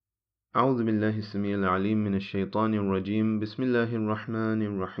أعوذ بالله السميع العليم من الشيطان الرجيم بسم الله الرحمن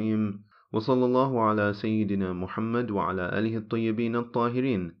الرحيم وصلى الله على سيدنا محمد وعلى آله الطيبين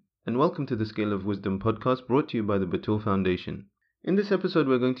الطاهرين. And welcome to the Scale of Wisdom podcast brought to you by the Batul Foundation. In this episode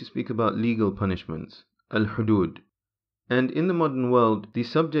we're going to speak about legal punishments, al-hudud. And in the modern world, the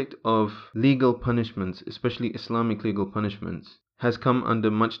subject of legal punishments, especially Islamic legal punishments, has come under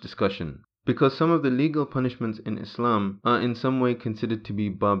much discussion. Because some of the legal punishments in Islam are in some way considered to be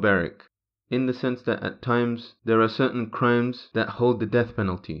barbaric, in the sense that at times there are certain crimes that hold the death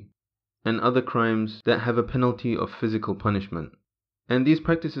penalty, and other crimes that have a penalty of physical punishment. And these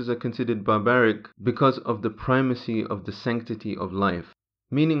practices are considered barbaric because of the primacy of the sanctity of life,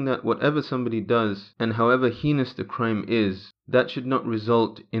 meaning that whatever somebody does, and however heinous the crime is, that should not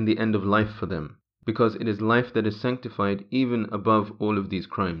result in the end of life for them, because it is life that is sanctified even above all of these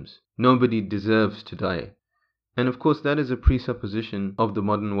crimes. Nobody deserves to die. And of course that is a presupposition of the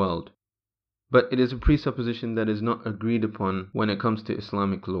modern world. But it is a presupposition that is not agreed upon when it comes to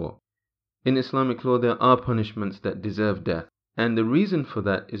Islamic law. In Islamic law there are punishments that deserve death. And the reason for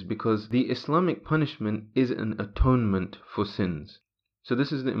that is because the Islamic punishment is an atonement for sins. So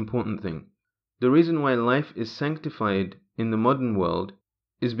this is the important thing. The reason why life is sanctified in the modern world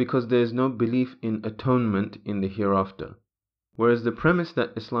is because there is no belief in atonement in the hereafter. Whereas the premise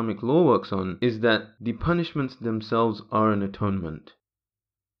that Islamic law works on is that the punishments themselves are an atonement.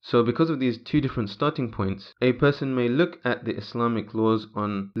 So because of these two different starting points, a person may look at the Islamic laws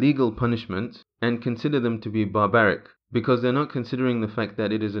on legal punishments and consider them to be barbaric, because they're not considering the fact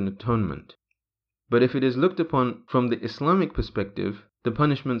that it is an atonement. But if it is looked upon from the Islamic perspective, the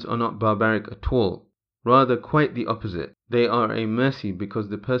punishments are not barbaric at all. Rather, quite the opposite. They are a mercy because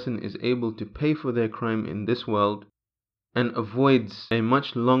the person is able to pay for their crime in this world and avoids a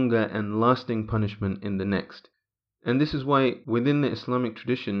much longer and lasting punishment in the next. And this is why within the Islamic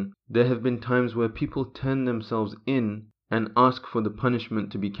tradition there have been times where people turn themselves in and ask for the punishment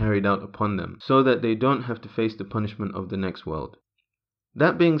to be carried out upon them, so that they don't have to face the punishment of the next world.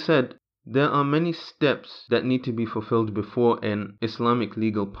 That being said, there are many steps that need to be fulfilled before an Islamic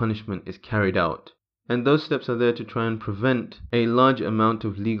legal punishment is carried out. And those steps are there to try and prevent a large amount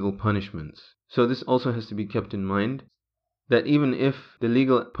of legal punishments. So this also has to be kept in mind, that even if the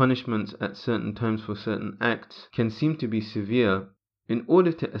legal punishments at certain times for certain acts can seem to be severe, in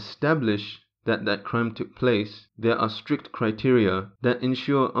order to establish that that crime took place, there are strict criteria that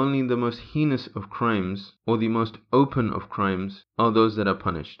ensure only the most heinous of crimes, or the most open of crimes, are those that are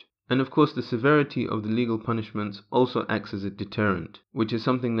punished. And of course the severity of the legal punishments also acts as a deterrent, which is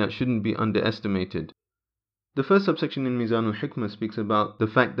something that shouldn't be underestimated. The first subsection in Mizan al-Hikmah speaks about the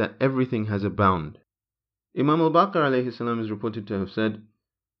fact that everything has a bound. Imam al-Baqir alayhi salam is reported to have said,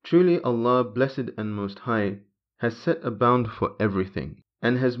 "Truly Allah, blessed and most high, has set a bound for everything,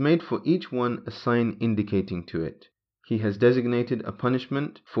 and has made for each one a sign indicating to it. He has designated a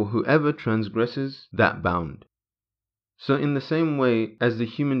punishment for whoever transgresses that bound." So in the same way as the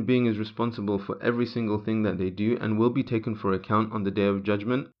human being is responsible for every single thing that they do and will be taken for account on the Day of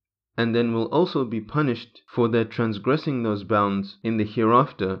Judgment, and then will also be punished for their transgressing those bounds in the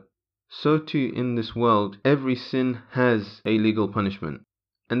hereafter, so too in this world every sin has a legal punishment.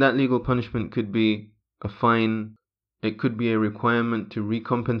 And that legal punishment could be a fine, it could be a requirement to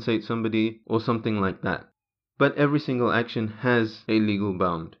recompensate somebody, or something like that. But every single action has a legal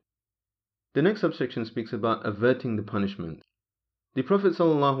bound. The next subsection speaks about averting the punishment. The Prophet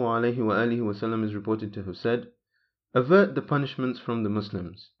ﷺ is reported to have said, "Avert the punishments from the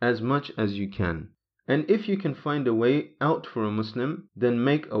Muslims as much as you can. And if you can find a way out for a Muslim, then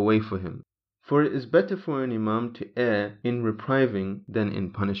make a way for him. For it is better for an Imam to err in repriving than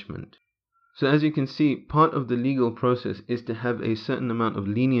in punishment." So as you can see, part of the legal process is to have a certain amount of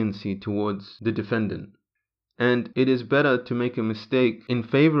leniency towards the defendant. And it is better to make a mistake in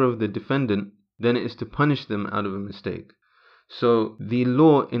favor of the defendant than it is to punish them out of a mistake. So the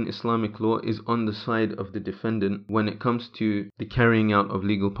law in Islamic law is on the side of the defendant when it comes to the carrying out of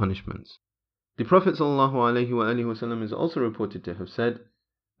legal punishments. The Prophet ﷺ is also reported to have said,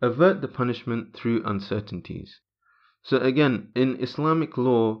 "Avert the punishment through uncertainties." So again, in Islamic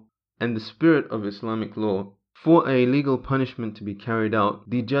law and the spirit of Islamic law, for a legal punishment to be carried out,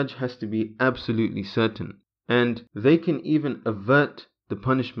 the judge has to be absolutely certain. And they can even avert the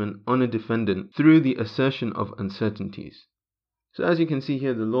punishment on a defendant through the assertion of uncertainties. So as you can see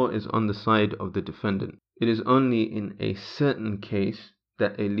here, the law is on the side of the defendant. It is only in a certain case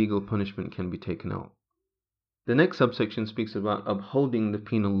that a legal punishment can be taken out. The next subsection speaks about upholding the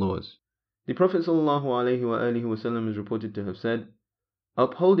penal laws. The Prophet ﷺ is reported to have said,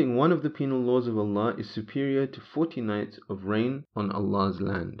 "Upholding one of the penal laws of Allah is superior to 40 nights of rain on Allah's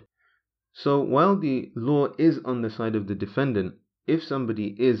land." So while the law is on the side of the defendant, if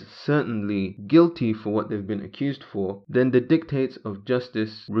somebody is certainly guilty for what they've been accused for, then the dictates of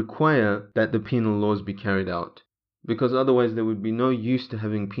justice require that the penal laws be carried out. Because otherwise there would be no use to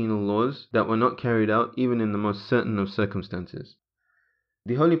having penal laws that were not carried out even in the most certain of circumstances.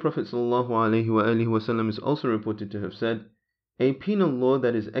 The Holy Prophet ﷺ is also reported to have said, "A penal law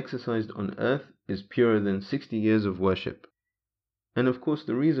that is exercised on earth is purer than 60 years of worship." And of course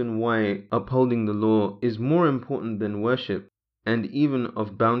the reason why upholding the law is more important than worship, and even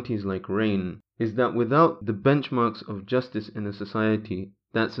of bounties like rain, is that without the benchmarks of justice in a society,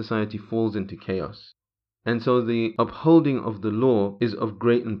 that society falls into chaos. And so the upholding of the law is of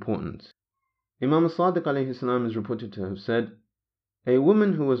great importance. Imam Sadiq alayhi salam is reported to have said, "A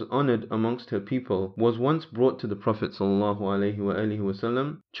woman who was honored amongst her people was once brought to the Prophet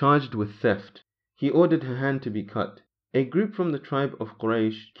ﷺ charged with theft. He ordered her hand to be cut. A group from the tribe of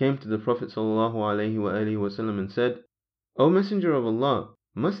Quraysh came to the Prophet ﷺ and said, 'O Messenger of Allah,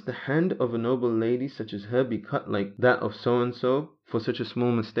 must the hand of a noble lady such as her be cut like that of so-and-so for such a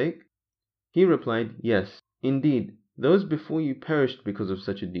small mistake?' He replied, 'Yes, indeed, those before you perished because of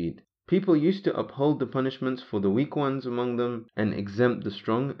such a deed. People used to uphold the punishments for the weak ones among them and exempt the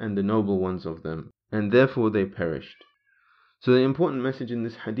strong and the noble ones of them, and therefore they perished.'" So the important message in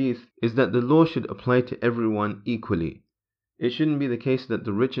this hadith is that the law should apply to everyone equally. It shouldn't be the case that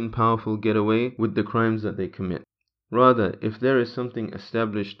the rich and powerful get away with the crimes that they commit. Rather, if there is something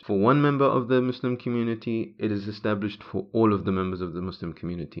established for one member of the Muslim community, it is established for all of the members of the Muslim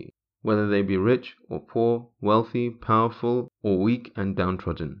community, whether they be rich or poor, wealthy, powerful, or weak and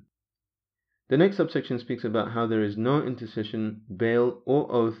downtrodden. The next subsection speaks about how there is no intercession, bail,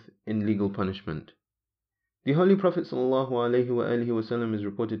 or oath in legal punishment. The Holy Prophet ﷺ is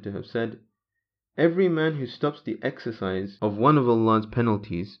reported to have said, "Every man who stops the exercise of one of Allah's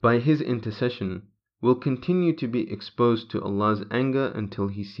penalties by his intercession will continue to be exposed to Allah's anger until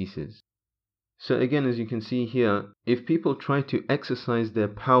he ceases." So again, as you can see here, if people try to exercise their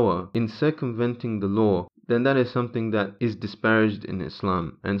power in circumventing the law, then that is something that is disparaged in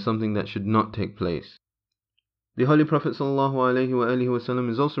Islam and something that should not take place. The Holy Prophet ﷺ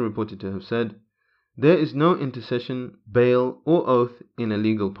is also reported to have said, "There is no intercession, bail, or oath in a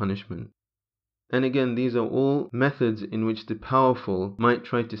legal punishment." And again, these are all methods in which the powerful might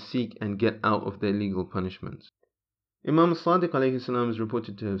try to seek and get out of their legal punishments. Imam Sadiq alayhi salam is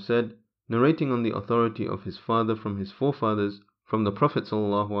reported to have said, narrating on the authority of his father from his forefathers, from the Prophet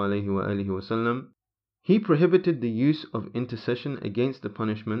ﷺ, he prohibited the use of intercession against the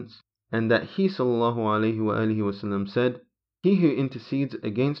punishments, and that he ﷺ said, "He who intercedes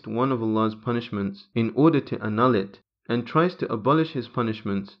against one of Allah's punishments in order to annul it, and tries to abolish his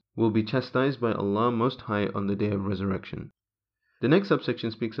punishments, will be chastised by Allah Most High on the day of resurrection." The next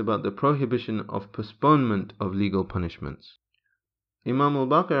subsection speaks about the prohibition of postponement of legal punishments. Imam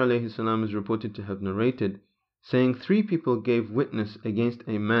al-Baqir alayhi salam is reported to have narrated, saying, 3 people gave witness against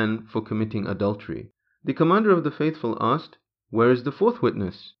a man for committing adultery. The commander of the faithful asked, "Where is the 4th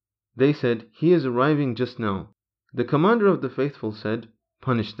witness?" They said, "He is arriving just now." The commander of the faithful said,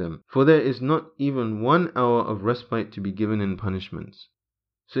 "Punish them, for there is not even 1 hour of respite to be given in punishments."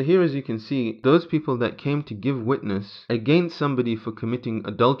 So here, as you can see, those people that came to give witness against somebody for committing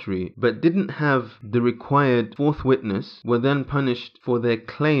adultery but didn't have the required 4th witness were then punished for their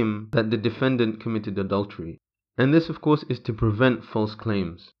claim that the defendant committed adultery. And this, of course, is to prevent false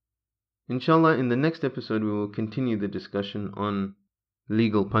claims. Inshallah, in the next episode we will continue the discussion on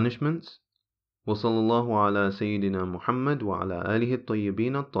legal punishments. وصلى الله على سيدنا محمد وعلى آله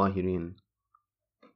الطيبين الطاهرين.